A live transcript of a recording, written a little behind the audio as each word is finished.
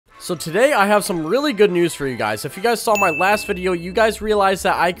So today I have some really good news for you guys. If you guys saw my last video, you guys realized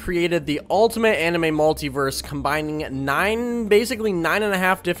that I created the ultimate anime multiverse, combining basically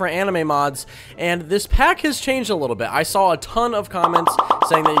 9.5 different anime mods, and this pack has changed a little bit. I saw a ton of comments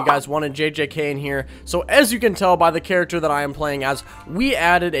saying that you guys wanted JJK in here, so as you can tell by the character that I am playing as, we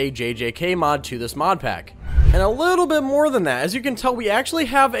added a JJK mod to this mod pack. And a little bit more than that, as you can tell, we actually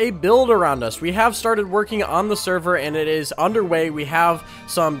have a build around us. We have started working on the server and it is underway. We have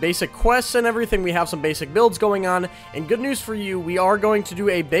some basic quests and everything. We have some basic builds going on. And good news for you, we are going to do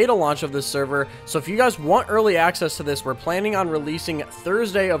a beta launch of this server. So if you guys want early access to this, we're planning on releasing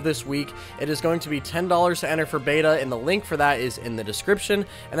Thursday of this week. It is going to be $10 to enter for beta, and the link for that is in the description.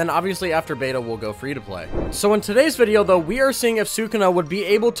 And then obviously after beta, we'll go free to play. So in today's video though, we are seeing if Sukuna would be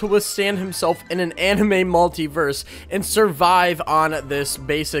able to withstand himself in an anime multiverse and survive on this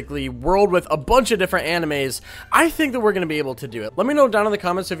basically world with a bunch of different animes. I think that we're going to be able to do it. Let me know down in the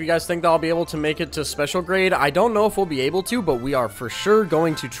comments if you guys think that I'll be able to make it to special grade. I don't know if we'll be able to, but we are for sure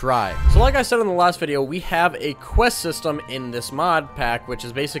going to try. So like I said in the last video, we have a quest system in this mod pack, which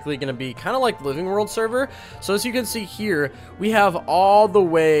is basically going to be kind of like Living World server. So as you can see here, we have all the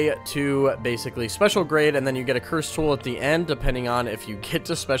way to basically special grade, and then you get a curse tool at the end depending on if you get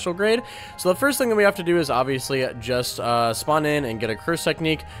to special grade. So the first thing that we have to do is obviously just spawn in and get a curse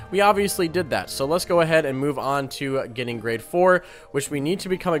technique. We obviously did that, so let's go ahead and move on to getting grade 4, which we need to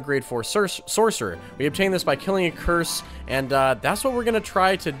become a grade 4 sorcerer. We obtain this by killing a curse, and that's what we're going to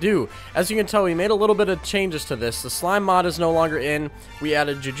try to do. As you can tell, we made a little bit of changes to this. The slime mod is no longer in. We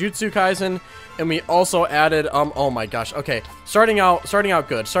added jujutsu kaisen, and we also added oh my gosh, okay, starting out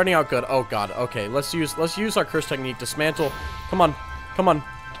good. Oh god, okay, let's use our curse technique. Dismantle. Come on.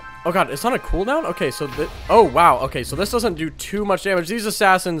 Oh god, it's on a cooldown? Okay, so oh wow, okay, so this doesn't do too much damage. These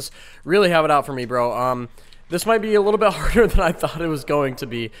assassins really have it out for me, bro. This might be a little bit harder than I thought it was going to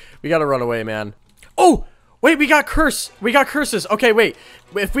be. We gotta run away, man. Oh! Wait, we got curses. Okay, wait.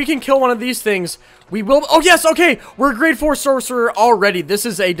 If we can kill one of these things, we will. Oh, yes. Okay. We're a grade 4 sorcerer already. This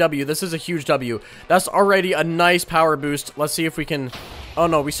is a W. This is a huge W. That's already a nice power boost. Let's see if we can. Oh,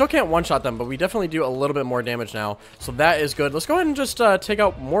 no. We still can't one-shot them, but we definitely do a little bit more damage now. So that is good. Let's go ahead and just take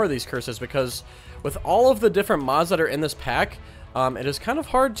out more of these curses, because with all of the different mods that are in this pack, it is kind of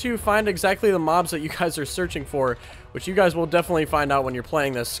hard to find exactly the mobs that you guys are searching for, which you guys will definitely find out when you're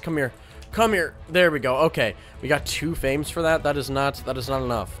playing this. Come here. Come here. There we go. Okay. We got 2 fames for that. That is not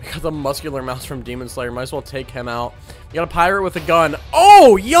enough. We got the muscular mouse from Demon Slayer. Might as well take him out. We got a pirate with a gun.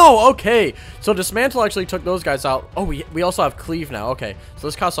 Oh, yo, okay. So Dismantle actually took those guys out. Oh, we also have Cleave now. Okay. So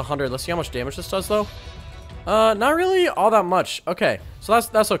this costs 100. Let's see how much damage this does, though. Not really all that much. Okay. So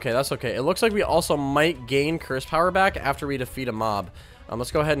that's okay. That's okay. It looks like we also might gain curse power back after we defeat a mob.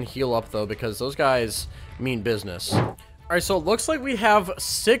 Let's go ahead and heal up, though, because those guys mean business. Alright, so it looks like we have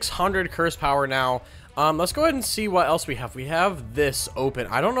 600 curse power now. Let's go ahead and see what else we have. We have this open.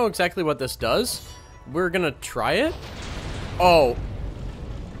 I don't know exactly what this does. We're gonna try it. Oh.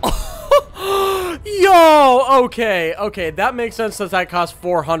 Yo, okay, that makes sense that costs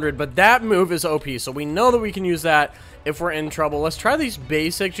 400, but that move is OP, so we know that we can use that if we're in trouble. Let's try these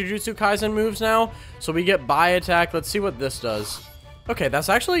basic Jujutsu Kaisen moves now. So we get buy attack. Let's see what this does. Okay, that's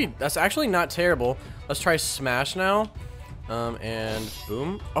actually not terrible. Let's try smash now. And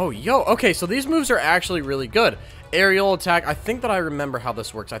boom. Oh, yo, okay, so these moves are actually really good. Aerial attack, I think that I remember how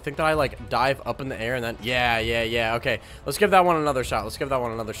this works. I think that I, like, dive up in the air and then, yeah, okay. Let's give that one another shot.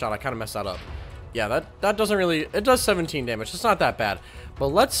 I kind of messed that up. Yeah, that doesn't really, it does 17 damage. It's not that bad. But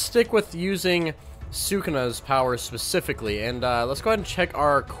let's stick with using Sukuna's power specifically, and let's go ahead and check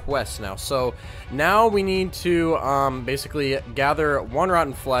our quest now. So now we need to basically gather 1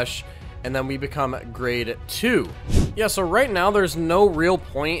 rotten flesh, and then we become grade 2. Yeah, so right now there's no real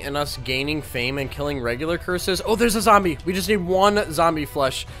point in us gaining fame and killing regular curses. Oh, there's a zombie. We just need 1 zombie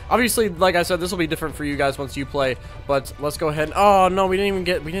flesh. Obviously, like I said, this will be different for you guys once you play, but let's go ahead. Oh, no, we didn't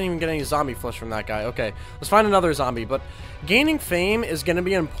even get any zombie flesh from that guy. Okay, let's find another zombie, but gaining fame is going to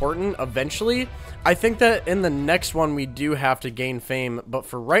be important eventually. I think that in the next one we do have to gain fame, but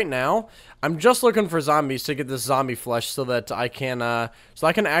for right now, I'm just looking for zombies to get this zombie flesh so that I can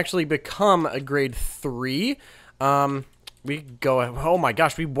actually become a grade 3. We go, oh my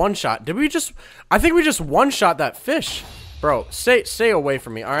gosh, we one-shot. I think we just one-shot that fish. Bro, stay away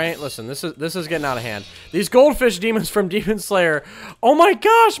from me, alright? Listen, this is getting out of hand. These goldfish demons from Demon Slayer. Oh my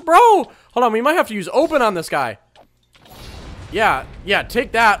gosh, bro! Hold on, we might have to use open on this guy. Yeah,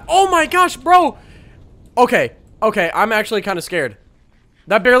 take that. Oh my gosh, bro! Okay, I'm actually kind of scared.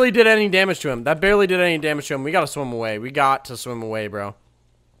 That barely did any damage to him. We gotta swim away. We got to swim away, bro.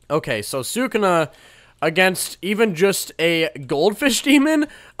 Okay, so Sukuna against even just a goldfish demon,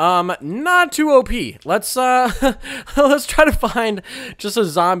 not too OP. Let's let's try to find just a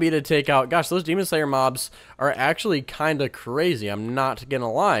zombie to take out. Gosh, those demon slayer mobs are actually kind of crazy, I'm not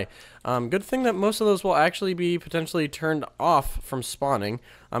gonna lie. Good thing that most of those will actually be potentially turned off from spawning,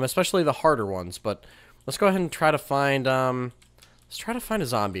 especially the harder ones. But let's go ahead and try to find let's try to find a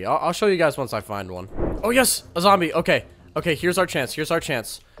zombie. I'll show you guys once I find one. Oh yes, a zombie. Okay, here's our chance.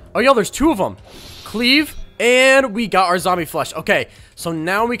 Oh yo, there's 2 of them. Cleave, and we got our zombie flesh. Okay, so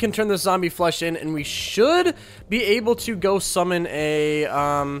now we can turn this zombie flesh in, and we should be able to go summon a,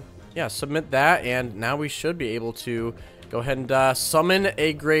 yeah, submit that, and now we should be able to go ahead and summon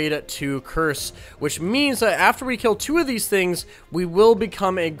a grade 2 curse, which means that after we kill 2 of these things, we will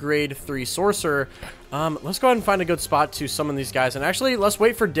become a grade 3 sorcerer. Let's go ahead and find a good spot to summon these guys, and actually, let's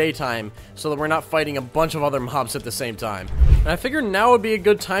wait for daytime so that we're not fighting a bunch of other mobs at the same time. And I figured now would be a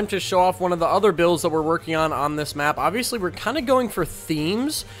good time to show off one of the other builds that we're working on this map. Obviously, we're kind of going for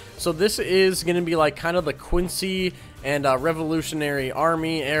themes, so this is going to be like kind of the Quincy and Revolutionary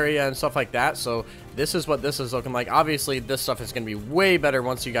Army area and stuff like that, so this is what this is looking like. Obviously, this stuff is going to be way better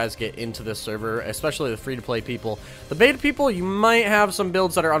once you guys get into this server, especially the free-to-play people. The beta people, you might have some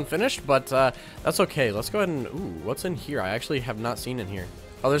builds that are unfinished, but that's okay. Let's go ahead and... Ooh, what's in here? I actually have not seen in here.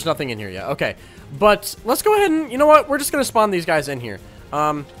 Oh, there's nothing in here yet. Okay, but let's go ahead and... You know what? We're just going to spawn these guys in here.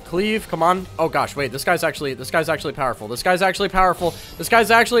 Cleave, come on. Oh, gosh, wait. This guy's actually powerful. This guy's actually powerful.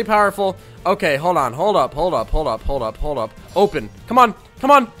 Okay, hold on. Hold up. Open. Come on.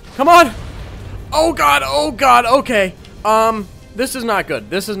 Oh god, okay. This is not good.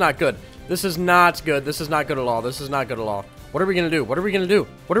 This is not good at all. What are we gonna do?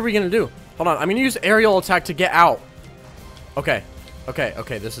 Hold on, I'm gonna use aerial attack to get out. Okay,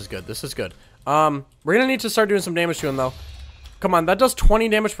 this is good. We're gonna need to start doing some damage to him, though. Come on, that does 20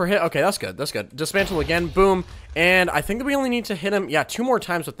 damage per hit. Okay, that's good. Dismantle again, boom. And I think that we only need to hit him, yeah, 2 more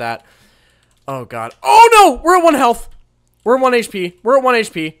times with that. Oh god. Oh no! We're at 1 health. We're at 1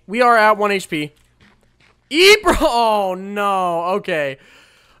 HP. We are at 1 HP. Eat, bro! Oh, no. Okay.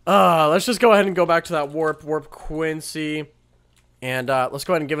 Let's just go ahead and go back to that warp Quincy. And, let's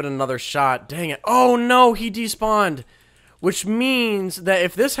go ahead and give it another shot. Dang it. Oh, no, he despawned. Which means that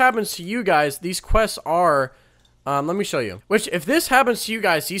if this happens to you guys, these quests are... let me show you. If this happens to you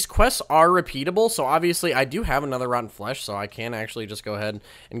guys, these quests are repeatable. So, obviously, I do have another rotten flesh. So, I can actually just go ahead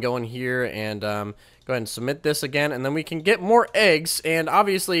and go in here and, go ahead and submit this again, and then we can get more eggs, and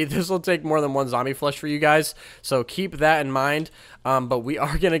obviously this will take more than 1 zombie flesh for you guys, so keep that in mind. But we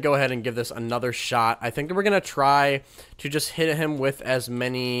are going to go ahead and give this another shot. I think that we're going to try to just hit him with as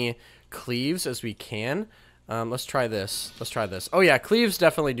many cleaves as we can. Let's try this. Oh yeah, cleaves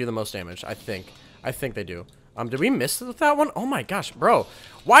definitely do the most damage, I think they do. Did we miss with that one? Oh my gosh, bro.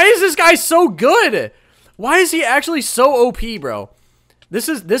 Why is this guy so good? Why is he actually so OP, bro? This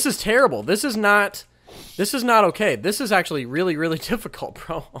is terrible. This is not okay. This is actually really, really difficult,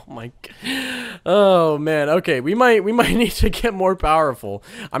 bro. Oh my god. Oh man. Okay, we might need to get more powerful.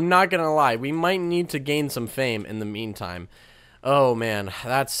 I'm not gonna lie. We might need to gain some fame in the meantime. Oh man,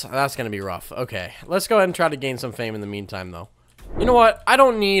 that's gonna be rough. Okay, let's go ahead and try to gain some fame in the meantime, though. You know what? I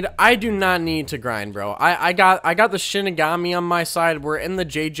do not need to grind, bro. I got the Shinigami on my side. We're in the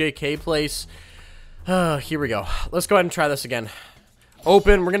JJK place. Here we go. Let's go ahead and try this again.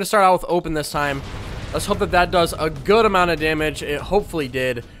 Open. We're gonna start out with open this time. Let's hope that that does a good amount of damage. It hopefully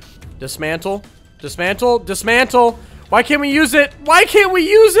did. Dismantle. Why can't we use it?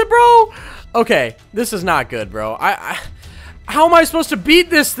 Bro? Okay, this is not good, bro. How am I supposed to beat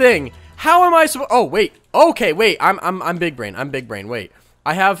this thing? How am I supposed? Oh wait. Okay, wait. I'm big brain. Wait.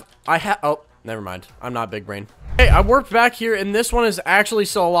 Oh, never mind. I'm not big brain. Hey, I warped back here, and this one is actually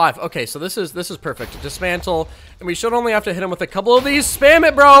still alive. Okay, so this is perfect. Dismantle, and we should only have to hit him with a couple of these. Spam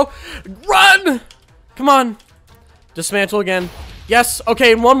it, bro. Run. Come on. Dismantle again. Yes.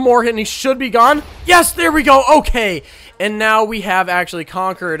 Okay, and one more hit, and he should be gone. Yes, there we go. Okay. And now we have actually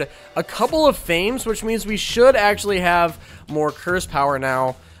conquered a couple of fames, which means we should actually have more curse power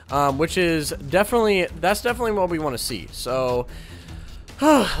now, which is definitely what we want to see. So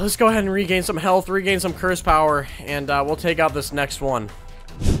let's go ahead and regain some health, regain some curse power, and we'll take out this next one.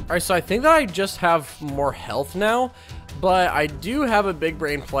 Alright, so I think that I just have more health now, but I do have a big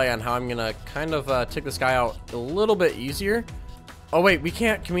brain play on how I'm gonna kind of take this guy out a little bit easier. Oh wait, we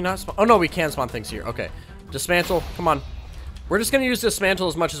can't, can we not spawn? Oh no, we can spawn things here. Okay, dismantle, come on. We're just gonna use dismantle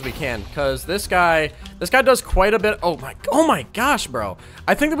as much as we can, because this guy does quite a bit. Oh my gosh, bro.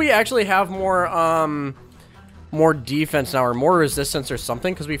 I think that we actually have more defense now, or more resistance or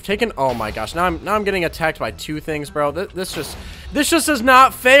something, because we've taken, oh my gosh, now I'm getting attacked by two things, bro. This just is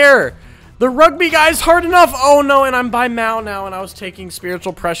not fair. The rugby guy's hard enough. Oh no, and I'm by Mao now, and I was taking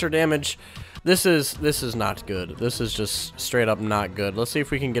spiritual pressure damage. This is not good. This is just straight up not good. Let's see if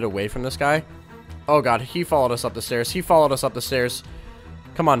we can get away from this guy. Oh god, he followed us up the stairs. He followed us up the stairs.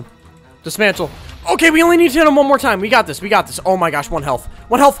 Come on. Dismantle. Okay, we only need to hit him one more time. We got this. We got this. Oh my gosh, 1 health.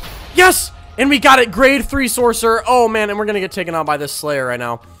 1 health. Yes! And we got it. Grade 3 sorcerer. Oh man, and we're gonna get taken out by this slayer right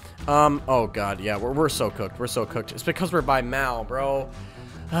now. Oh god, yeah, we're so cooked. We're so cooked. It's because we're by Mao, bro.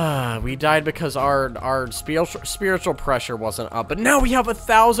 We died because our spiritual pressure wasn't up. But now we have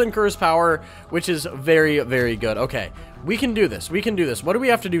 1,000 curse power, which is very, very good. Okay, we can do this. We can do this. What do we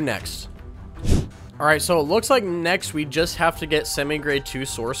have to do next? Alright, so it looks like next we just have to get semi-grade 2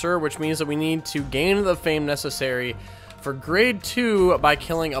 sorcerer, which means that we need to gain the fame necessary for grade 2 by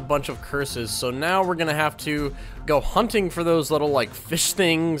killing a bunch of curses. So now we're gonna have to go hunting for those little like fish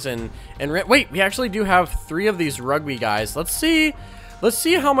things and wait, we actually do have 3 of these rugby guys. Let's see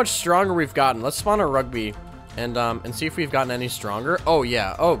how much stronger we've gotten. Let's spawn a rugby and see if we've gotten any stronger. Oh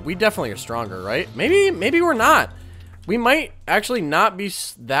yeah, oh we definitely are stronger, right? Maybe we're not. We might actually not be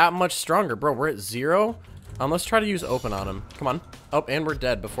that much stronger. Bro, we're at 0. Let's try to use open on him. Come on. Oh, and we're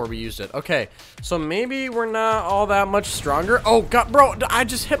dead before we used it. Okay, so maybe we're not all that much stronger. Oh, God, bro, I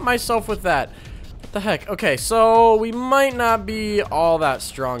just hit myself with that. What the heck? Okay, so we might not be all that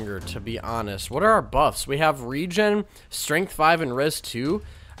stronger, to be honest. What are our buffs? We have regen, strength 5, and res 2.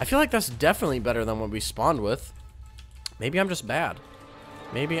 I feel like that's definitely better than what we spawned with. Maybe I'm just bad.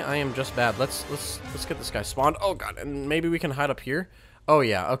 Maybe I am just bad. Let's get this guy spawned. Oh god, and maybe we can hide up here. Oh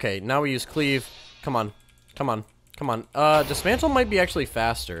yeah, okay. Now we use cleave. Come on. Come on. Come on. Dismantle might be actually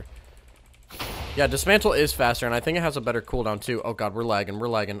faster. Yeah, dismantle is faster, and I think it has a better cooldown too. Oh god, we're lagging. We're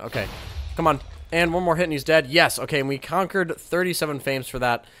lagging. Okay. Come on. And one more hit and he's dead. Yes, okay, and we conquered 37 fames for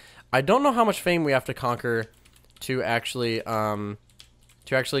that. I don't know how much fame we have to conquer to actually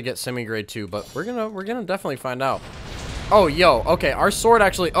get semi-grade 2, but we're gonna definitely find out. Oh, yo, okay, our sword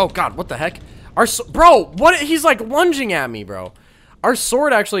actually, oh god, what the heck? Bro, what, he's like lunging at me, bro. Our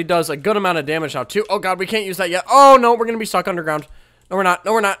sword actually does a good amount of damage now, too. Oh god, we can't use that yet. Oh, no, we're gonna be stuck underground. No, we're not,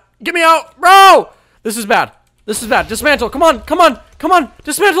 no, we're not. Get me out, bro! This is bad. This is bad. Dismantle, come on, come on, come on.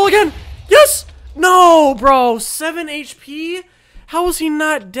 Dismantle again. Yes! No, bro, 7 HP? How is he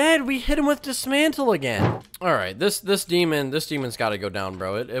not dead? We hit him with dismantle again. All right, this demon's got to go down,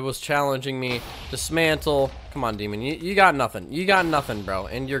 bro. It was challenging me. Dismantle. Come on, demon. You got nothing. You got nothing, bro.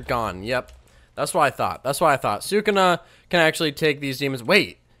 And you're gone. Yep. That's what I thought. That's what I thought. Sukuna can actually take these demons.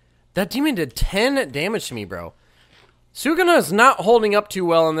 Wait, that demon did 10 damage to me, bro. Sukuna is not holding up too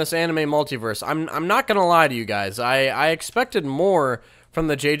well in this anime multiverse. I'm not gonna lie to you guys. I expected more from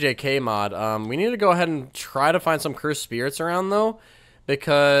the JJK mod. We need to go ahead and try to find some cursed spirits around, though,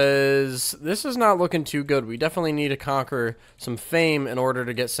 because this is not looking too good. We definitely need to conquer some fame in order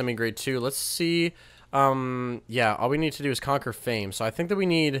to get semi-grade 2. Let's see. Yeah, all we need to do is conquer fame. So I think we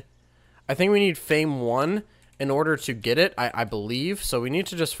need fame 1 in order to get it, I believe. So we need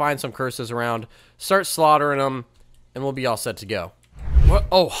to just find some curses around, start slaughtering them, and we'll be all set to go. What?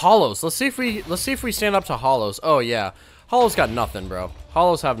 Oh, hollows. Let's see if we stand up to hollows. Oh yeah. Hollows got nothing, bro.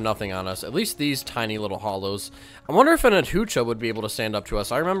 Hollows have nothing on us. At least these tiny little hollows. I wonder if an Adhucha would be able to stand up to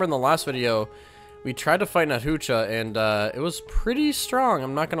us. I remember in the last video, we tried to fight an Adhucha, and it was pretty strong,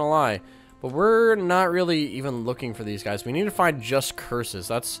 I'm not gonna lie. But we're not really even looking for these guys. We need to find just curses.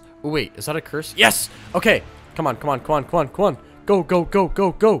 That's... Oh, wait, is that a curse? Yes! Okay. Come on, come on, come on, come on, come on. Go, go, go,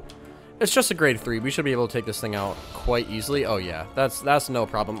 go, go. It's just a grade 3. We should be able to take this thing out quite easily. Oh, yeah. That's no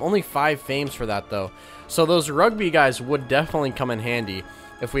problem. Only 5 fames for that, though. So those rugby guys would definitely come in handy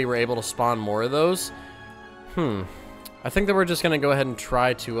if we were able to spawn more of those. I think that we're just going to go ahead and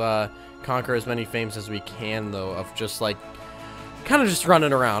try to conquer as many fames as we can, though, of just, like, kind of just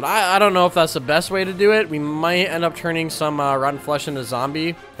running around. I don't know if that's the best way to do it. We might end up turning some rotten flesh into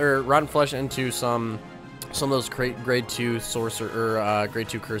zombie, or rotten flesh into some of those grade 2 sorcerer, or grade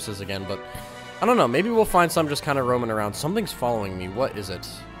 2 curses again, but I don't know. Maybe we'll find some just kind of roaming around. Something's following me. What is it?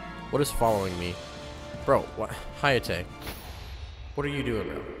 What is following me? Bro, what? Hayate. What are you doing,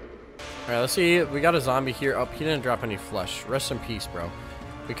 bro? Alright, let's see. We got a zombie here. Oh, he didn't drop any flesh. Rest in peace, bro.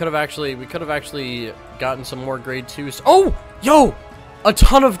 We could have actually gotten some more grade 2s. Oh! Yo! A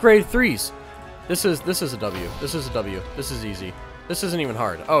ton of grade 3s. This is a W. This is a W. This is easy. This isn't even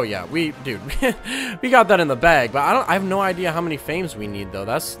hard. Oh yeah, dude, we got that in the bag, but I have no idea how many fames we need though.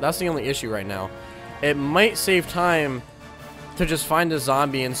 That's the only issue right now. It might save time to just find a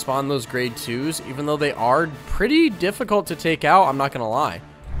zombie and spawn those grade 2s, even though they are pretty difficult to take out, I'm not gonna lie.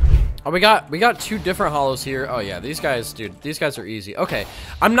 Oh, we got 2 different hollows here. Oh yeah, these guys, dude, these guys are easy. Okay,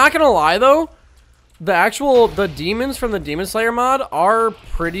 I'm not gonna lie though, The demons from the Demon Slayer mod are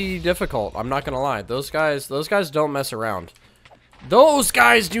pretty difficult. I'm not gonna lie. Those guys don't mess around. Those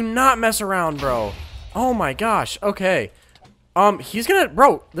guys do not mess around, bro. Oh my gosh. Okay. He's gonna,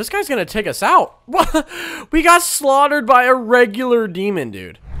 bro, this guy's gonna take us out. We got slaughtered by a regular demon,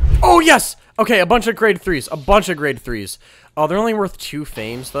 dude. Oh, yes. Okay, a bunch of grade 3s. A bunch of grade 3s. Oh, they're only worth 2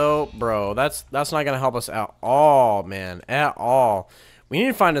 fames, though. Bro, that's not gonna help us at all, man. At all. We need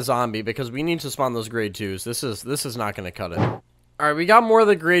to find a zombie because we need to spawn those grade 2s. This is not gonna cut it. Alright, we got more of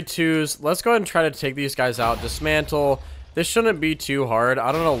the grade 2s. Let's go ahead and try to take these guys out. Dismantle. This shouldn't be too hard.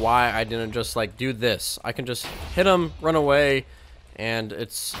 I don't know why I didn't just, like, do this. I can just hit them, run away, and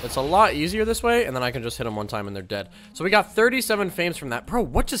it's a lot easier this way, and then I can just hit them one time and they're dead. So we got 37 fames from that. Bro,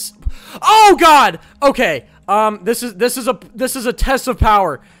 what just... Oh, God! Okay, this is a test of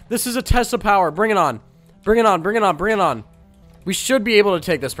power. This is a test of power. Bring it on. Bring it on, bring it on, bring it on. We should be able to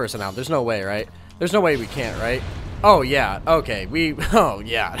take this person out. There's no way, right? There's no way we can't, right? Oh, yeah. Okay. Oh,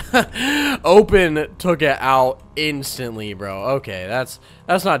 yeah. Open took it out instantly, bro. Okay. That's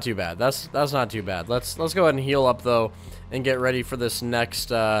not too bad. That's not too bad. Let's go ahead and heal up, though, and get ready for this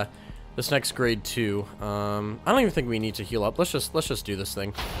next grade 2. I don't even think we need to heal up. Let's just do this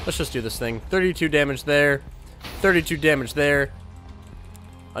thing. Let's just do this thing. 32 damage there. 32 damage there.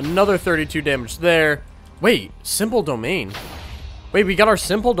 Another 32 damage there. Wait. Simple domain. Wait, we got our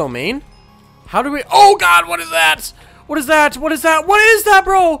simple domain? How do we... Oh, God, what is that? What is that? What is that? What is that,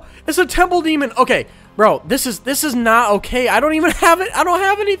 bro? It's a temple demon. Okay, bro, this is not okay. I don't even have it. I don't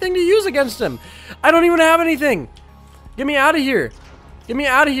have anything to use against him. I don't even have anything. Get me out of here. Get me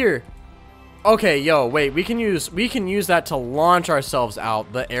out of here. Okay, yo, wait. We can use that to launch ourselves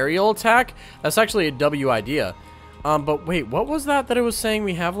out. The aerial attack? That's actually a W idea. But wait, what was that it was saying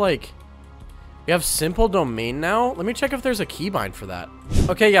we have, like... We have simple domain now. Let me check if there's a keybind for that.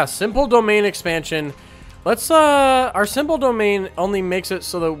 Okay, yeah, simple domain expansion. Let's our simple domain only makes it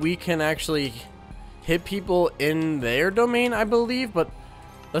so that we can actually hit people in their domain, I believe, but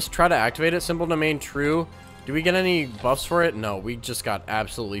let's try to activate it. Simple domain true. Do we get any buffs for it? No, we just got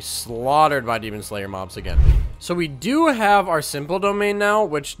absolutely slaughtered by Demon Slayer mobs again. So we do have our simple domain now,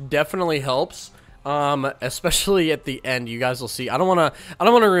 which definitely helps. Especially at the end, you guys will see. I don't want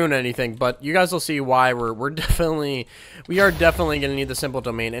to ruin anything, but you guys will see why we are definitely going to need the simple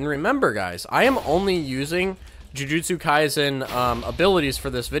domain. And remember, guys, I am only using Jujutsu Kaisen abilities for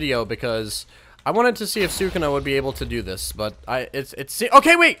this video because I wanted to see if Sukuna would be able to do this, but it's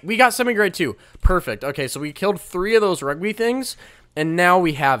okay. Wait, we got semi-grade 2. Perfect. Okay, so we killed 3 of those rugby things, and now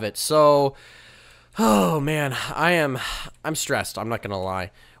we have it. So, oh man, I'm stressed. I'm not gonna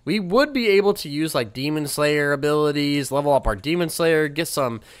lie. We would be able to use like Demon Slayer abilities, level up our Demon Slayer, get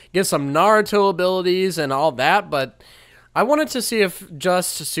some Naruto abilities and all that, but I wanted to see if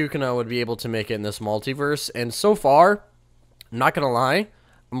just Sukuna would be able to make it in this multiverse, and so far, I'm not gonna lie,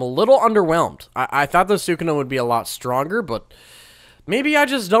 I'm a little underwhelmed. I thought the Sukuna would be a lot stronger, but maybe I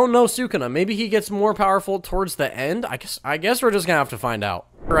just don't know Sukuna. Maybe he gets more powerful towards the end. I guess we're just gonna have to find out.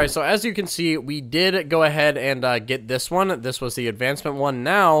 Alright, so as you can see, we did go ahead and get this one. This was the advancement one.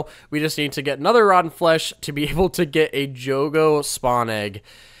 Now, we just need to get another Rotten Flesh to be able to get a Jogo spawn egg.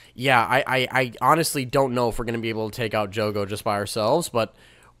 Yeah, I honestly don't know if we're going to be able to take out Jogo just by ourselves, but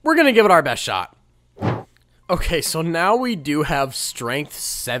we're going to give it our best shot. Okay, so now we do have Strength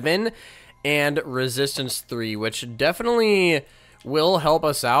 7 and Resistance 3, which definitely will help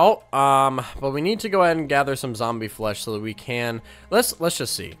us out, but we need to go ahead and gather some zombie flesh so that we can... Let's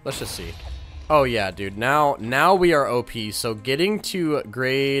just see. Let's just see. Oh, yeah, dude. Now we are OP, so getting to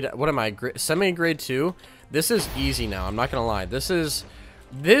grade... What am I? Semi-grade 2? This is easy now. I'm not gonna lie. This is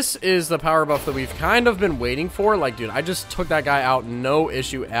the power buff that we've kind of been waiting for. Like, dude, I just took that guy out. No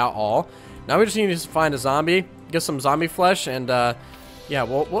issue at all. Now we just need to find a zombie, get some zombie flesh, and, yeah,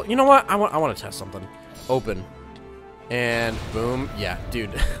 well, you know what? I want to test something. Open. And boom. Yeah, dude.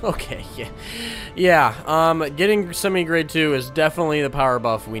 Okay, yeah. Getting semi-grade 2 is definitely the power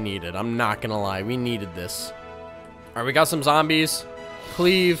buff we needed. I'm not gonna lie. We needed this. Alright, we got some zombies.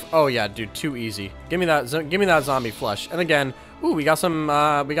 Cleave. Oh, yeah, dude. Too easy. Give me that zombie flesh. And again, ooh, we got some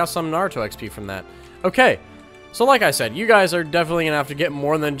Naruto XP from that. Okay. So like I said, you guys are definitely gonna have to get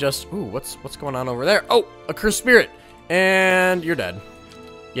more than just... Ooh, what's going on over there? Oh, a cursed spirit. And you're dead.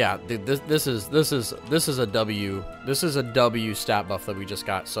 Yeah, dude, this is a W. This is a W stat buff that we just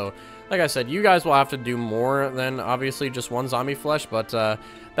got. So, like I said, you guys will have to do more than obviously just one zombie flesh, but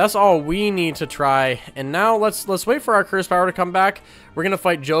that's all we need to try. And now let's wait for our curse power to come back. We're gonna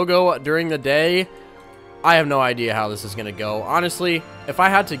fight Jogo during the day. I have no idea how this is going to go. Honestly, if I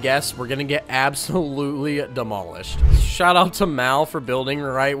had to guess, we're going to get absolutely demolished. Shout out to Mal for building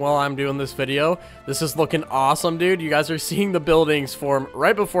right while I'm doing this video. This is looking awesome, dude. You guys are seeing the buildings form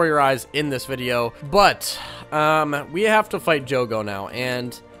right before your eyes in this video. But, we have to fight Jogo now,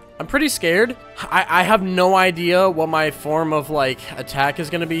 and I'm pretty scared. I have no idea what my form of, like, attack is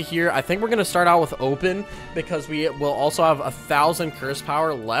going to be here. I think we're going to start out with open because we will also have 1,000 curse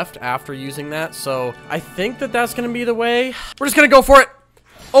power left after using that. So I think that that's going to be the way. We're just going to go for it.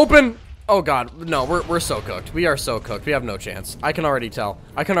 Open. Oh, God. No, we're so cooked. We are so cooked. We have no chance. I can already tell.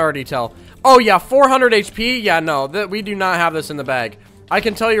 I can already tell. Oh, yeah, 400 HP? Yeah, no, we do not have this in the bag. I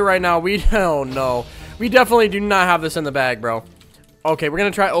can tell you right now, oh, no. We definitely do not have this in the bag, bro. Okay, we're gonna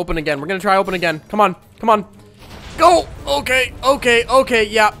try open again. We're gonna try open again. Come on, come on. Go! Okay, okay, okay.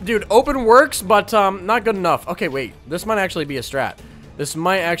 Yeah, dude, open works, but not good enough. Okay, wait. This might actually be a strat. This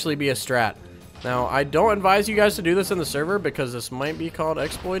might actually be a strat. Now, I don't advise you guys to do this in the server because this might be called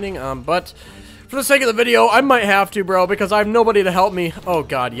exploiting. But for the sake of the video, I might have to, bro, because I have nobody to help me. Oh,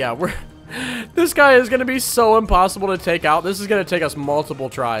 God, yeah. This guy is gonna be so impossible to take out. This is gonna take us multiple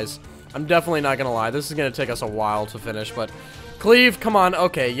tries. I'm definitely not gonna lie. This is gonna take us a while to finish, but cleave, come on.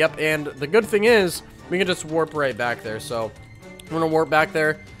 Okay, yep, and the good thing is we can just warp right back there. So I'm gonna warp back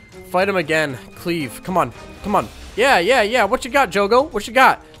there, fight him again. Cleave, come on, come on. Yeah, yeah, yeah. What you got, Jogo? What you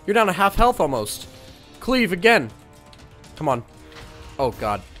got? You're down to half health almost. Cleave again. Come on. Oh,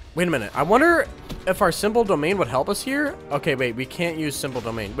 God. Wait a minute. I wonder if our simple domain would help us here. Okay, wait, we can't use simple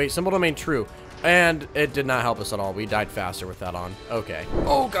domain. Wait, simple domain true. And it did not help us at all. We died faster with that on. Okay.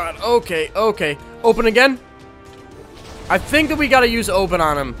 Oh, God. Okay, okay. Open again. I think that we gotta use open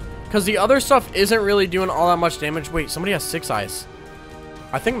on him, because the other stuff isn't really doing all that much damage. Wait, somebody has 6 eyes.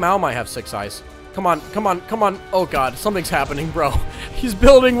 I think Mao might have 6 eyes. Come on, come on, come on. Oh, God, something's happening, bro. He's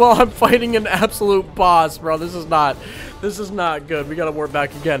building while I'm fighting an absolute boss, bro. This is not good. We gotta warp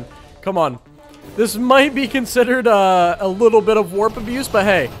back again. Come on. This might be considered a little bit of warp abuse, but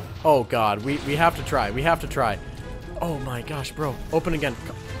hey. Oh, God, we have to try. We have to try. Oh, my gosh, bro. Open again.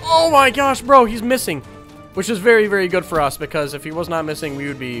 Oh, my gosh, bro. He's missing. Which is very, very good for us, because if he was not missing,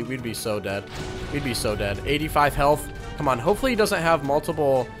 we'd be so dead. We'd be so dead. 85 health. Come on. Hopefully he doesn't have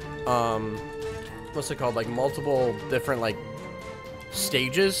multiple, what's it called? Like, multiple different, like,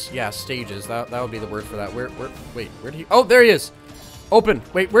 stages? Yeah, stages. That would be the word for that. Wait, where did he? Oh, there he is. Open.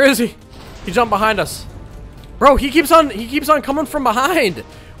 Wait, where is he? He jumped behind us. Bro, he keeps on coming from behind.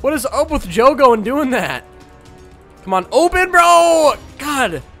 What is up with Jogo and doing that? Come on. Open, bro.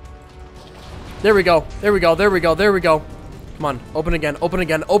 God. There we go. There we go. There we go. There we go. Come on. Open again. Open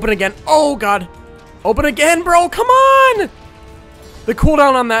again. Open again. Oh, God. Open again, bro. Come on. The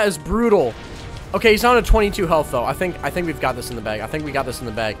cooldown on that is brutal. Okay, he's down to 22 health, though. I think we've got this in the bag. I think we got this in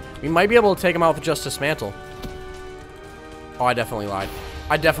the bag. We might be able to take him out with just dismantle. Oh, I definitely lied.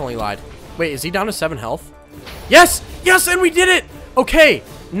 I definitely lied. Wait, is he down to 7 health? Yes! Yes, and we did it! Okay,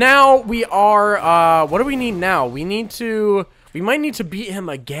 now we are, what do we need now? We might need to beat him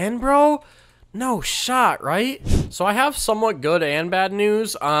again, bro. No shot, right? So I have somewhat good and bad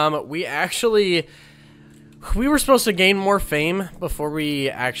news. We were supposed to gain more fame before we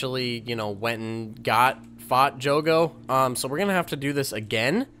actually, you know, went and fought Jogo. So we're gonna have to do this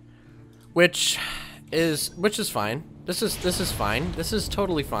again, which is fine. This is fine. This is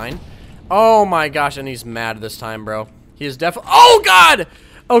totally fine. Oh my gosh, and he's mad this time, bro. He is definitely. Oh, God.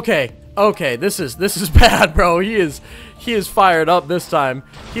 Okay. Okay, this is bad, bro. He is fired up this time.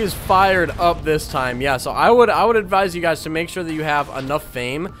 He is fired up this time. Yeah, so I would advise you guys to make sure that you have enough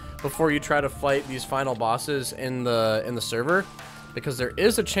fame before you try to fight these final bosses in the server, because there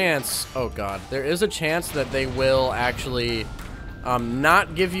is a chance, oh God, there is a chance that they will actually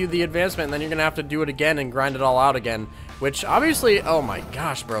not give you the advancement, and then you're gonna have to do it again and grind it all out again, which obviously, oh my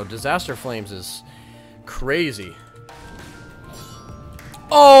gosh, bro, Disaster Flames is crazy.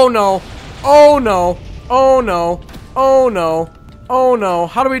 Oh no. Oh no. Oh no. Oh no. Oh no.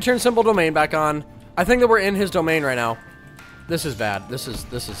 How do we turn Simple Domain back on? I think that we're in his domain right now. This is bad. This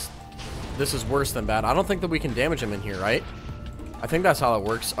is worse than bad. I don't think that we can damage him in here, right? I think that's how it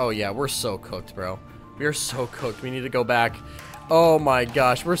works. Oh yeah, we're so cooked, bro. We are so cooked. We need to go back. Oh my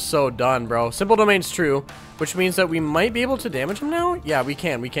gosh, we're so done, bro. Simple Domain's true, which means that we might be able to damage him now? Yeah, we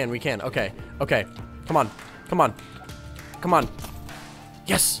can. Okay. Okay. Come on. Come on. Come on.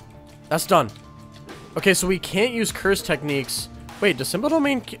 Yes! That's done. Okay, so we can't use curse techniques. Wait, does Simple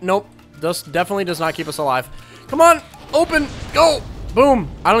Domain... Nope. This definitely does not keep us alive. Come on! Open! Go! Boom!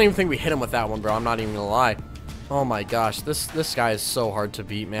 I don't even think we hit him with that one, bro. I'm not even gonna lie. Oh my gosh. This guy is so hard to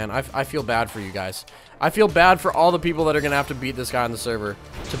beat, man. I feel bad for you guys. I feel bad for all the people that are going to have to beat this guy on the server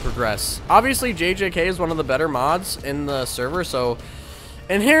to progress. Obviously, JJK is one of the better mods in the server, so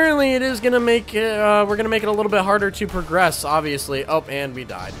inherently it is going to make it, we're going to make it a little bit harder to progress, obviously. Oh, and we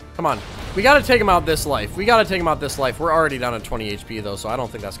died. Come on. We got to take him out this life. We got to take him out this life. We're already down at 20 HP, though, so I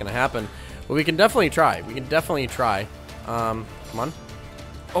don't think that's going to happen. But we can definitely try. We can definitely try. Come on.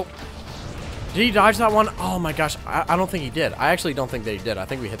 Oh. Did he dodge that one? Oh, my gosh. I don't think he did. I actually don't think that he did. I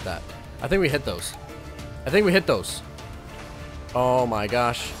think we hit that. I think we hit those. I think we hit those. Oh my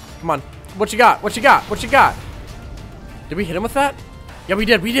gosh. Come on. What you got? What you got? What you got? Did we hit him with that? Yeah, we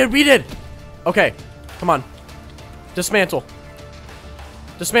did. We did. We did. Okay. Come on. Dismantle.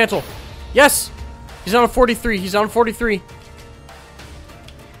 Dismantle. Yes. He's on a 43. He's on 43.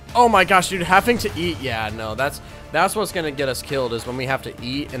 Oh my gosh, dude. Having to eat. Yeah, no. That's what's going to get us killed is when we have to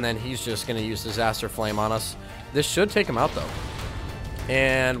eat and then he's just going to use Disaster Flame on us. This should take him out, though.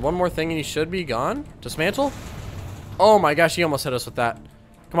 And one more thing and he should be gone. Dismantle. Oh my gosh, he almost hit us with that.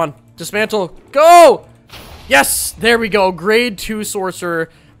 Come on. Dismantle. Go! Yes! There we go. Grade 2 Sorcerer.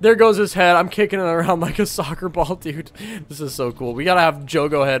 There goes his head. I'm kicking it around like a soccer ball, dude. This is so cool. We gotta have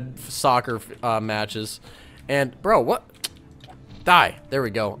Jogo head soccer matches. And, bro, what? Die. There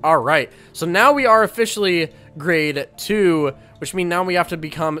we go. Alright. So now we are officially grade 2, which means now we have to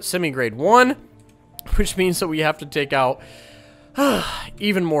become semi-grade 1, which means that we have to take out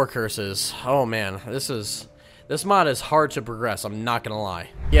even more curses. Oh man, this mod is hard to progress, I'm not gonna lie.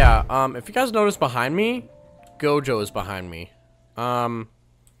 Yeah, if you guys notice behind me, Gojo is behind me.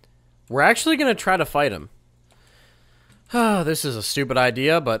 We're actually gonna try to fight him. This is a stupid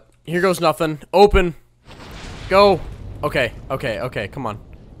idea, but here goes nothing. Open. Go. Okay, okay, okay, come on.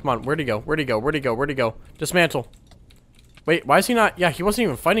 Come on, where'd he go? Where'd he go? Where'd he go? Where'd he go? Dismantle. Wait, why is he not? Yeah, he wasn't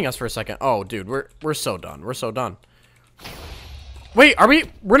even fighting us for a second. Oh, dude, we're so done. We're so done. Wait,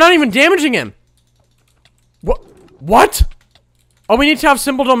 we're not even damaging him. What? Oh, we need to have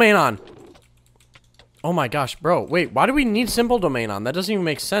Simple Domain on. Oh my gosh, bro. Wait, why do we need Simple Domain on? That doesn't even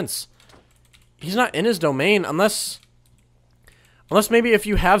make sense. He's not in his domain unless maybe if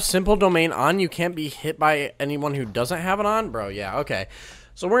you have Simple Domain on, you can't be hit by anyone who doesn't have it on. Bro, yeah, okay.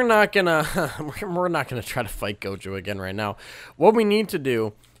 So we're not gonna we're not gonna try to fight Gojo again right now. What we need to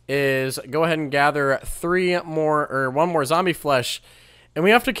do is go ahead and gather one more zombie flesh, and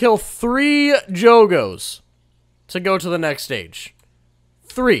we have to kill 3 Jogos to go to the next stage.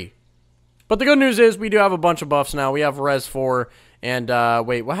 3. But the good news is we do have a bunch of buffs now. We have Res 4, and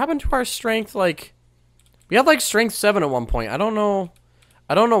wait, what happened to our strength? Like, we had like strength 7 at one point. I don't know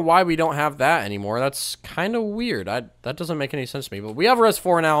why we don't have that anymore. That's kind of weird. That doesn't make any sense to me. But we have Res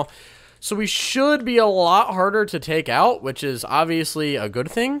 4 now. So we should be a lot harder to take out, which is obviously a good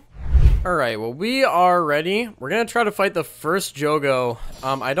thing. Alright, well, we are ready. We're going to try to fight the first Jogo.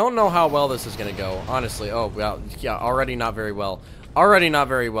 I don't know how well this is going to go, honestly. Oh, well, yeah, already not very well. Already not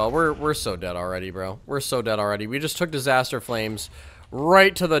very well. We're so dead already, bro. We're so dead already. We just took Disaster Flames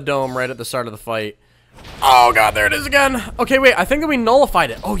right to the dome right at the start of the fight. Oh, God, there it is again. Okay, wait, I think that we nullified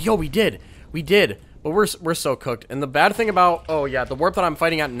it. Oh, yo, we did. We did. But we're so cooked. And the bad thing about, oh yeah, the warp that I'm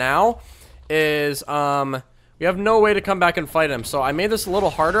fighting at now is we have no way to come back and fight him. So I made this a little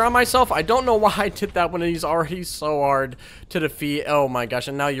harder on myself. I don't know why I did that when he's already so hard to defeat. Oh my gosh,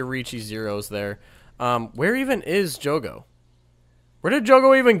 and now Yorichi zeros there. Where even is Jogo? Where did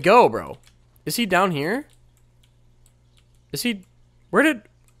Jogo even go, bro? Is he down here? Is he? Where did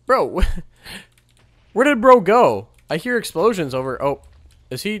bro go? I hear explosions over. Oh,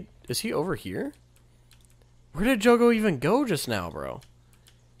 is he over here? Where did Jogo even go just now, bro?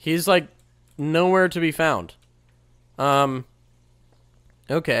 He's like nowhere to be found.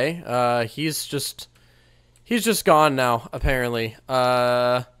 Okay. He's just gone now, apparently.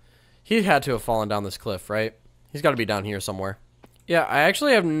 He had to have fallen down this cliff, right? He's got to be down here somewhere. Yeah, I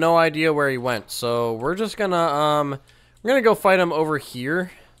actually have no idea where he went, so we're just gonna go fight him over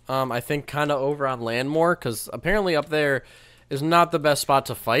here. I think kind of over on Landmore, because apparently up there is not the best spot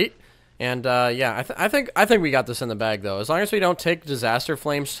to fight. And yeah, I think we got this in the bag though. As long as we don't take Disaster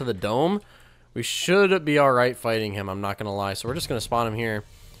Flames to the dome, we should be all right fighting him. I'm not gonna lie. So we're just gonna spawn him here.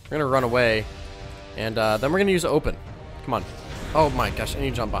 We're gonna run away, and then we're gonna use open. Come on. Oh my gosh! And you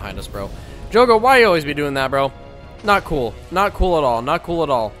jump behind us, bro. Jogo, why you always be doing that, bro? Not cool. Not cool at all. Not cool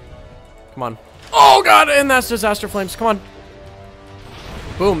at all. Come on. Oh god! And that's Disaster Flames. Come on.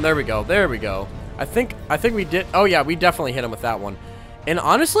 Boom. There we go. There we go. I think we did. Oh yeah, we definitely hit him with that one. And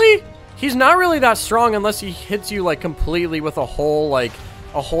honestly, he's not really that strong unless he hits you like completely with a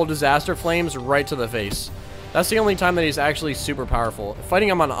whole Disaster Flames right to the face. That's the only time that he's actually super powerful. Fighting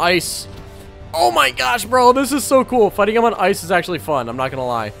him on ice. Oh my gosh, bro, this is so cool. Fighting him on ice is actually fun. I'm not gonna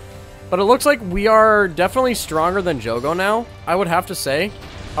lie. But it looks like we are definitely stronger than Jogo now, I would have to say.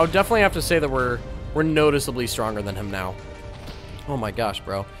 I would definitely have to say that we're noticeably stronger than him now. Oh my gosh,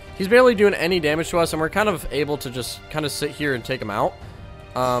 bro. He's barely doing any damage to us, and we're kind of able to just kind of sit here and take him out.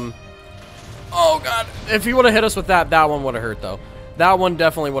 Oh god. If he would have hit us with that, that one would have hurt, though. That one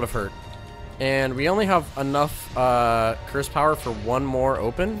definitely would have hurt. And we only have enough curse power for one more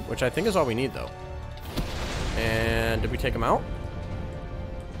open, which I think is all we need, though. And did we take him out?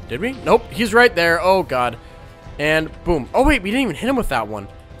 Did we? Nope. He's right there. Oh, God. And boom. Oh, wait. We didn't even hit him with that one.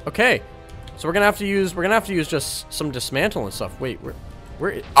 Okay. So we're going to have to use just some dismantle and stuff. Wait,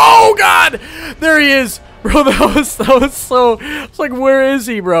 where oh, God! There he is! Bro, that was so... It's like, where is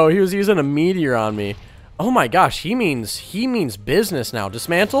he, bro? He was using a meteor on me. Oh, my gosh. He means business now.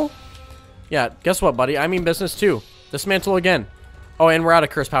 Dismantle? Yeah, guess what, buddy? I mean business, too. Dismantle again. Oh, and we're out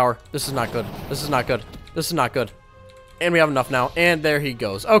of curse power. This is not good. This is not good. This is not good. And we have enough now. And there he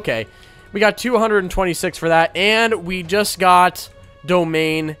goes. Okay. We got 226 for that. And we just got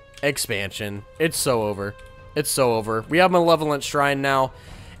domain expansion. It's so over. It's so over. We have Malevolent Shrine now.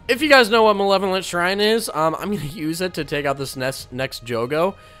 If you guys know what Malevolent Shrine is, I'm going to use it to take out this next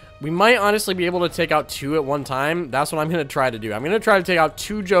Jogo. We might honestly be able to take out 2 at one time. That's what I'm going to try to do. I'm going to try to take out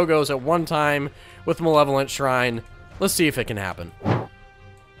 2 Jogos at one time with Malevolent Shrine. Let's see if it can happen.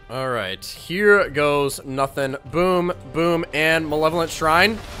 Alright, here goes nothing. Boom, boom, and Malevolent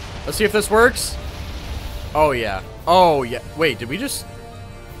Shrine. Let's see if this works. Oh, yeah. Oh, yeah. Wait, did we just...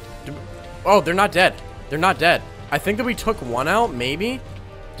 Oh, they're not dead. They're not dead. I think that we took one out, maybe?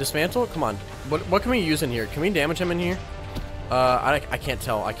 Dismantle? Come on. What can we use in here? Can we damage him in here? I can't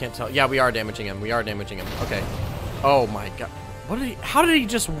tell. I can't tell. Yeah, we are damaging him. We are damaging him. Okay. Oh, my God. What did he... How did he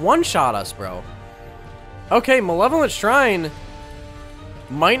just one-shot us, bro? Okay, Malevolent Shrine...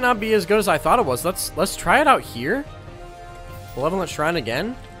 might not be as good as I thought it was. Let's try it out here. Malevolent Shrine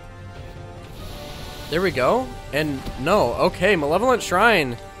again. There we go. And no, okay, Malevolent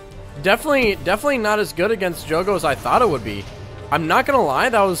Shrine. Definitely not as good against Jogo as I thought it would be. I'm not gonna lie,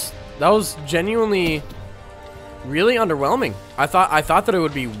 that was genuinely really underwhelming. I thought that it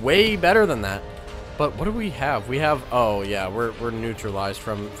would be way better than that. But what do we have? We have, oh yeah, we're neutralized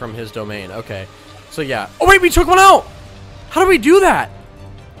from his domain. Okay. So yeah. Oh wait, we took one out! How did we do that?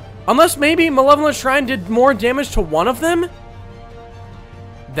 Unless maybe Malevolent Shrine did more damage to one of them?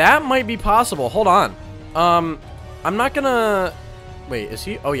 That might be possible. Hold on. I'm not gonna... Wait, is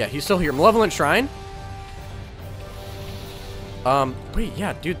he... Oh, yeah, he's still here. Malevolent Shrine? Wait,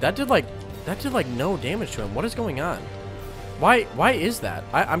 yeah, dude, that did like no damage to him. What is going on? Why is that?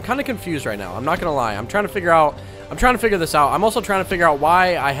 I'm kind of confused right now. I'm not gonna lie. I'm trying to figure this out. I'm also trying to figure out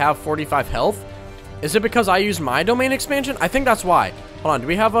why I have 45 health. Is it because I used my domain expansion? I think that's why. Hold on, do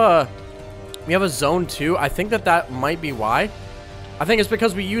we have a zone 2? I think that might be why. I think it's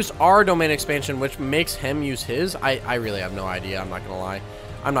because we used our domain expansion, which makes him use his. I really have no idea. I'm not gonna lie.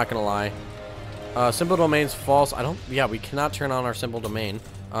 I'm not gonna lie. Simple domain's false. Yeah, we cannot turn on our simple domain.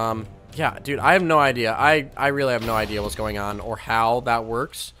 Yeah, dude, I have no idea. I really have no idea what's going on or how that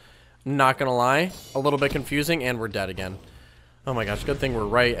works. Not gonna lie. A little bit confusing, and we're dead again. Oh my gosh, good thing we're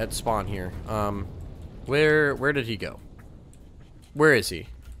right at spawn here. Where did he go? Where is he?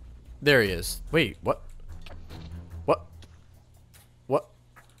 There he is. Wait, what? What?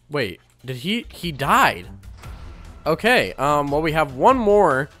 Wait, did he died? Okay, well, we have one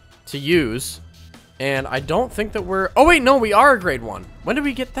more to use, and I don't think that we're... Oh, wait, no, we are a grade 1. When did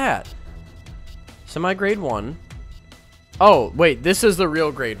we get that? Semi-grade 1. Oh, wait, this is the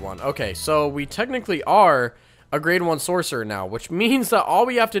real grade 1. Okay, so we technically are a grade 1 sorcerer now, which means that all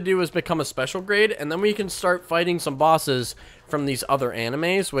we have to do is become a special grade, and then we can start fighting some bosses from these other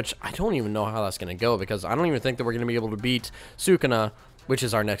animes, which I don't even know how that's going to go, because I don't even think that we're going to be able to beat Sukuna, which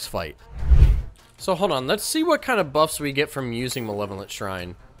is our next fight. So hold on, let's see what kind of buffs we get from using Malevolent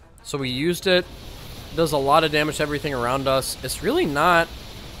Shrine. So we used it, does a lot of damage to everything around us. It's really not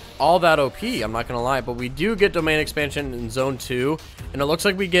all that OP, I'm not gonna lie, but we do get domain expansion in zone 2, and it looks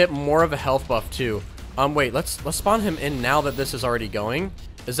like we get more of a health buff too. Wait, let's spawn him in now that this is already going.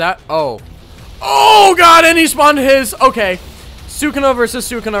 Is that... Oh god, and he spawned his... Okay, Sukuna versus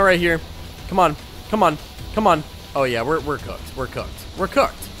Sukuna right here. Come on, come on, come on. Oh yeah, we're cooked, we're cooked, we're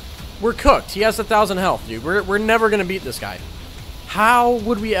cooked. We're cooked. He has 1,000 health, dude. We're never gonna beat this guy. How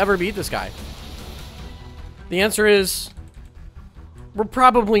would we ever beat this guy? The answer is... we're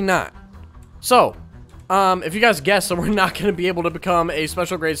probably not. So, if you guys guessed that we're not gonna be able to become a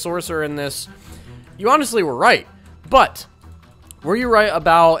special grade sorcerer in this, you honestly were right. But, were you right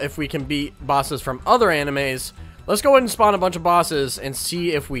about if we can beat bosses from other animes? Let's go ahead and spawn a bunch of bosses and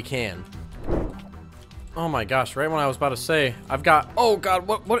see if we can. Oh my gosh, right when I was about to say, I've got, oh god,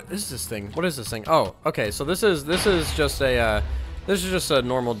 what is this thing? What is this thing? Oh, okay, so this is just a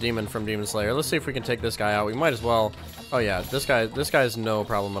normal demon from Demon Slayer. Let's see if we can take this guy out. We might as well. Oh yeah, this guy's no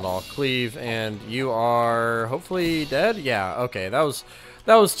problem at all. Cleave, and you are hopefully dead? Yeah, okay, that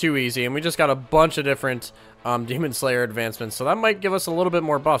was too easy, and we just got a bunch of different Demon Slayer advancements, so that might give us a little bit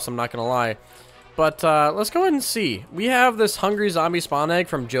more buffs, I'm not gonna lie. But let's go ahead and see. We have this Hungry Zombie Spawn Egg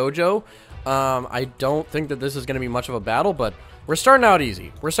from JoJo. I don't think that this is going to be much of a battle, but we're starting out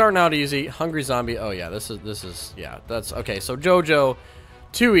easy. We're starting out easy. Hungry Zombie. Oh, yeah, this is, yeah, that's, okay, so JoJo,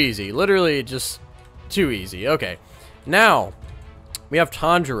 too easy. Literally just too easy. Okay, now, we have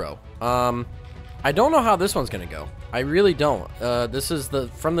Tanjiro. I don't know how this one's going to go. I really don't. This is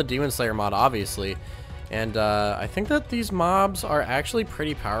from the Demon Slayer mod, obviously, and I think that these mobs are actually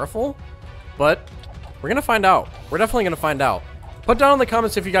pretty powerful, but we're going to find out. We're definitely going to find out. Put down in the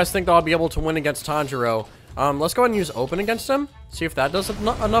comments if you guys think that I'll be able to win against Tanjiro. Let's go ahead and use Open against him. See if that does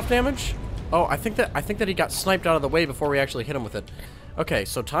enough damage. Oh, I think that he got sniped out of the way before we actually hit him with it. Okay,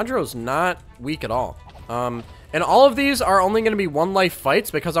 so Tanjiro's not weak at all. And all of these are only going to be 1 life fights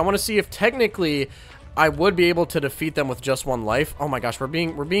because I want to see if technically I would be able to defeat them with just 1 life. Oh my gosh, we're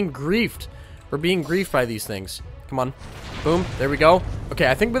being griefed. We're being griefed by these things. Come on. Boom. There we go. Okay,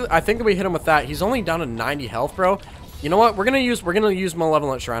 I think that we hit him with that. He's only down to 90 health, bro. You know what? We're gonna use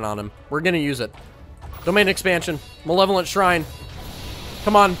Malevolent Shrine on him. We're gonna use it. Domain expansion. Malevolent Shrine.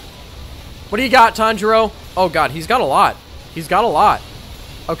 Come on. What do you got, Tanjiro? Oh god, he's got a lot. He's got a lot.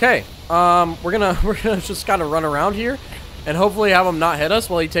 Okay. We're gonna just kind of run around here and hopefully have him not hit us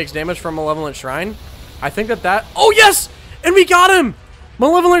while he takes damage from Malevolent Shrine. I think that. Oh yes! And we got him!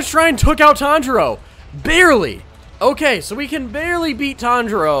 Malevolent Shrine took out Tanjiro. Barely. Okay, so we can barely beat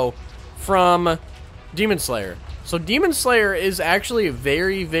Tanjiro from Demon Slayer. So Demon Slayer is actually a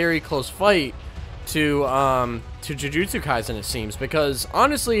very, very close fight to Jujutsu Kaisen, it seems, because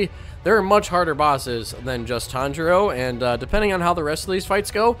honestly, there are much harder bosses than just Tanjiro, and depending on how the rest of these fights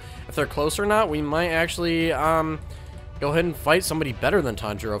go, if they're close or not, we might actually go ahead and fight somebody better than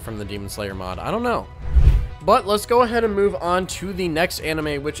Tanjiro from the Demon Slayer mod. I don't know. But let's go ahead and move on to the next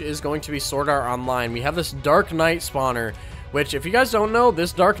anime, which is going to be Sword Art Online. We have this Dark Knight spawner, which, if you guys don't know,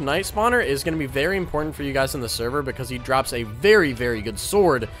 this Dark Knight spawner is going to be very important for you guys in the server because he drops a very, very good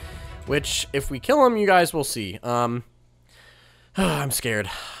sword, which, if we kill him, you guys will see. I'm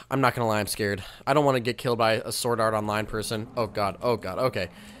scared. I'm not going to lie, I'm scared. I don't want to get killed by a Sword Art Online person. Oh, God. Oh, God. Okay.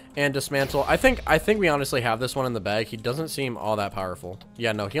 And Dismantle. I think we honestly have this one in the bag. He doesn't seem all that powerful.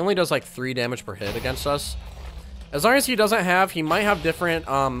 Yeah, no, he only does, like, 3 damage per hit against us. As long as he doesn't have, he might have different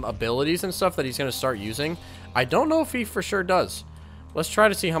abilities and stuff that he's going to start using. I don't know if he for sure does. Let's try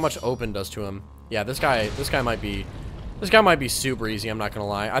to see how much Open does to him. Yeah, this guy might be super easy, I'm not gonna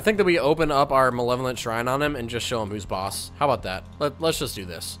lie. I think that we open up our Malevolent Shrine on him and just show him who's boss. How about that? Let's just do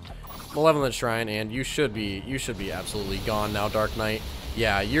this. Malevolent Shrine, and you should be absolutely gone now, Dark Knight.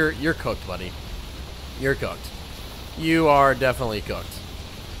 Yeah, you're cooked, buddy. You're cooked. You are definitely cooked.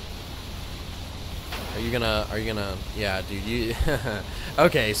 Are you gonna, yeah, dude, you,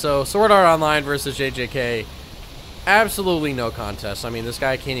 okay, so Sword Art Online versus JJK, absolutely no contest. I mean, this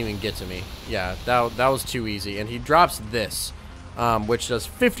guy can't even get to me. Yeah, that was too easy, and he drops this, which does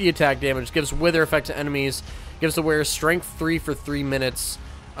 50 attack damage, gives Wither effect to enemies, gives the wearer strength 3 for 3 minutes.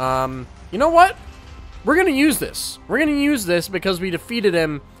 You know what? We're gonna use this. We're gonna use this because we defeated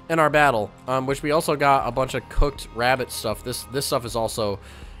him in our battle, which we also got a bunch of cooked rabbit stuff. This stuff is also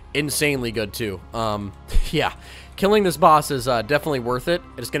insanely good too. Yeah, killing this boss is definitely worth it.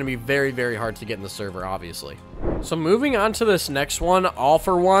 It's going to be very, very hard to get in the server, obviously. So moving on to this next one, All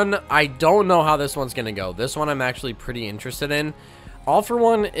For One. I don't know how this one's going to go. This one I'm actually pretty interested in. All For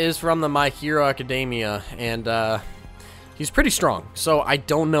One is from the My Hero Academia, and he's pretty strong. So I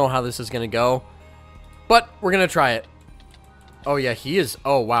don't know how this is going to go, but we're going to try it. Oh yeah, he is.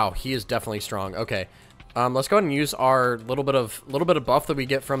 Oh wow, he is definitely strong. Okay. Let's go ahead and use our little bit of buff that we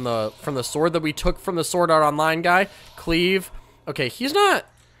get from the sword that we took from the Sword Art Online guy. Cleave. Okay, he's not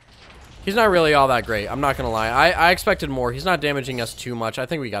really all that great. I'm not gonna lie. I expected more. He's not damaging us too much. I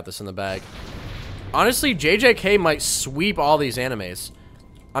think we got this in the bag. Honestly, JJK might sweep all these animes.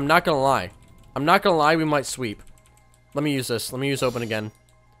 I'm not gonna lie. I'm not gonna lie. We might sweep. Let me use this. Let me use Open again.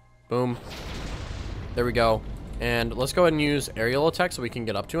 Boom. There we go. And let's go ahead and use aerial attack so we can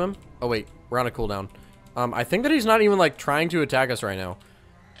get up to him. Oh wait, we're on a cooldown. I think that he's not even, like, trying to attack us right now.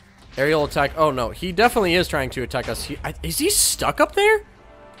 Aerial attack. Oh, no. He definitely is trying to attack us. Is he stuck up there?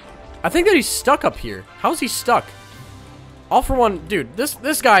 I think that he's stuck up here. How is he stuck? All For One. Dude,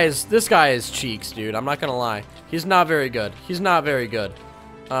 this guy is cheeks, dude. I'm not gonna lie. He's not very good. He's not very good.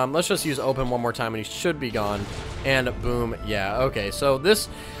 Let's just use open one more time, and he should be gone. And boom, yeah, okay. So this,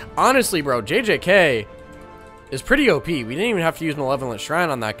 honestly, bro, JJK is pretty OP. We didn't even have to use Malevolent Shrine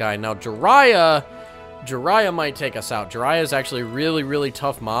on that guy. Now, Jiraiya might take us out. Jiraiya is actually a really, really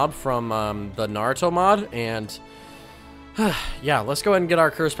tough mob from the Naruto mod, and yeah, let's go ahead and get our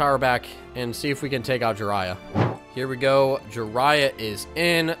curse power back and see if we can take out Jiraiya. Here we go. Jiraiya is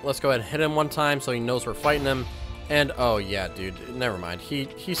in. Let's go ahead and hit him one time so he knows we're fighting him. And, oh, yeah, dude, never mind.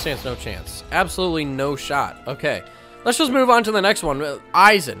 He stands no chance. Absolutely no shot. Okay, let's just move on to the next one.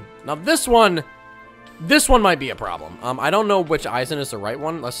 Aizen. Now, this one might be a problem. I don't know which Aizen is the right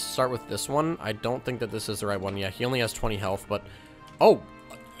one. Let's start with this one. I don't think that this is the right one. Yeah, he only has 20 health, but... Oh!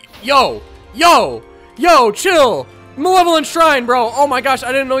 Yo! Chill! Malevolent Shrine, bro! Oh my gosh,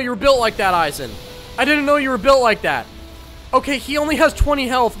 I didn't know you were built like that, Aizen. I didn't know you were built like that. Okay, he only has 20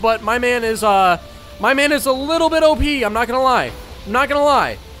 health, but my man is a little bit OP. I'm not gonna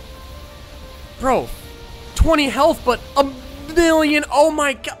lie. Bro, 20 health, but a million. Oh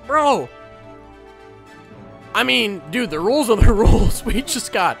my god, bro. I mean, dude, the rules are the rules. We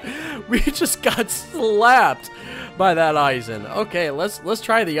just got slapped by that Aizen. Okay, let's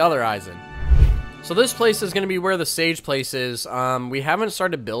try the other Aizen. So this place is going to be where the sage place is. We haven't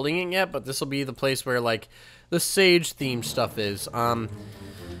started building it yet, but this will be the place where, like, the sage themed stuff is.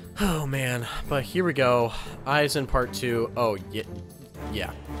 Oh man, but here we go. Aizen part 2. Oh,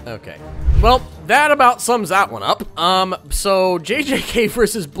 yeah, okay. Well, that about sums that one up. So JJK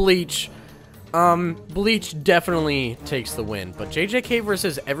versus Bleach. Bleach definitely takes the win, but JJK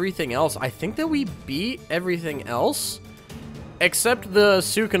versus everything else, I think that we beat everything else. Except the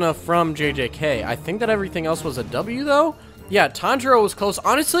Sukuna from JJK. I think that everything else was a W, though. Yeah, Tanjiro was close.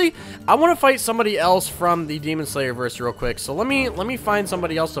 Honestly, I want to fight somebody else from the Demon Slayer verse real quick. So let me find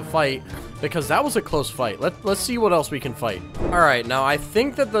somebody else to fight, because that was a close fight. Let's see what else we can fight. All right, now I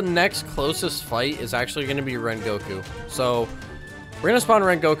think that the next closest fight is actually going to be Rengoku. So we're going to spawn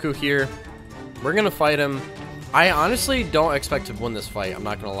Rengoku here. We're going to fight him. I honestly don't expect to win this fight. I'm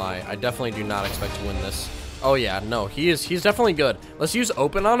not going to lie. I definitely do not expect to win this. Oh yeah, no, he's definitely good. Let's use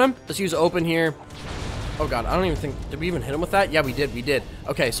open on him. Let's use open here. Oh god, I don't even think, did we even hit him with that? Yeah, we did.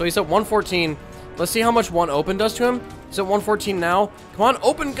 Okay, so he's at 114. Let's see how much one open does to him. He's at 114 now. Come on,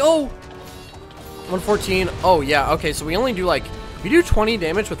 open, go! 114. Oh yeah, okay, so we only do like, we do 20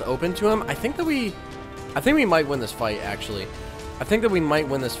 damage with open to him. I think we might win this fight, actually. I think that we might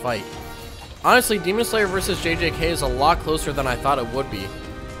win this fight. Honestly, Demon Slayer versus JJK is a lot closer than I thought it would be.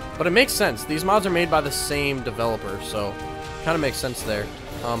 But it makes sense. These mods are made by the same developer, so kind of makes sense there.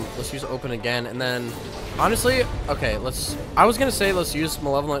 Let's use open again, and then honestly, okay, I was gonna say let's use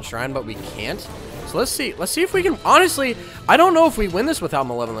Malevolent Shrine, but we can't. So let's see if we can. Honestly, I don't know if we win this without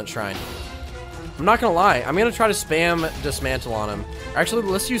Malevolent Shrine. I'm not gonna lie. I'm gonna try to spam Dismantle on him. Actually,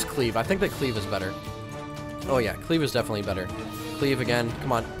 let's use Cleave. I think that Cleave is better. Oh yeah, Cleave is definitely better. Cleave again.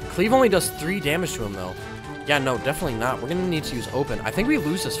 Come on. Cleave only does 3 damage to him though. Yeah, no, definitely not. We're gonna need to use open. I think we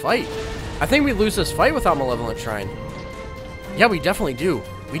lose this fight. I think we lose this fight without Malevolent Shrine. Yeah, we definitely do.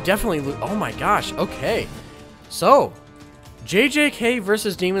 We definitely lose. Oh my gosh. Okay. So, JJK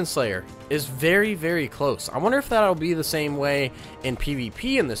versus Demon Slayer is very, very close. I wonder if that'll be the same way in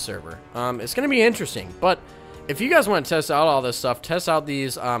PvP in this server. It's gonna be interesting, but if you guys want to test out all this stuff, test out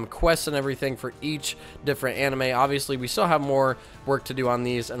these quests and everything for each different anime. Obviously, we still have more work to do on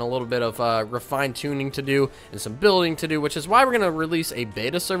these and a little bit of refined tuning to do and some building to do, which is why we're going to release a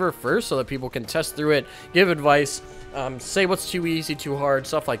beta server first so that people can test through it, give advice, say what's too easy, too hard,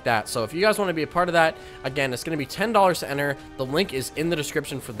 stuff like that. So if you guys want to be a part of that, again, it's going to be $10 to enter. The link is in the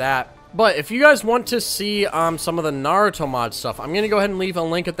description for that. But if you guys want to see some of the Naruto mod stuff, I'm going to go ahead and leave a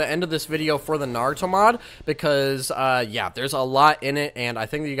link at the end of this video for the Naruto mod because, yeah, there's a lot in it, and I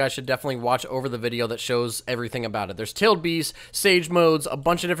think that you guys should definitely watch over the video that shows everything about it. There's Tailed Beasts, Sage modes, a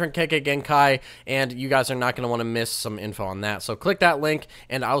bunch of different Kekkei Genkai, and you guys are not going to want to miss some info on that. So click that link,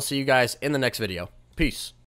 and I'll see you guys in the next video. Peace.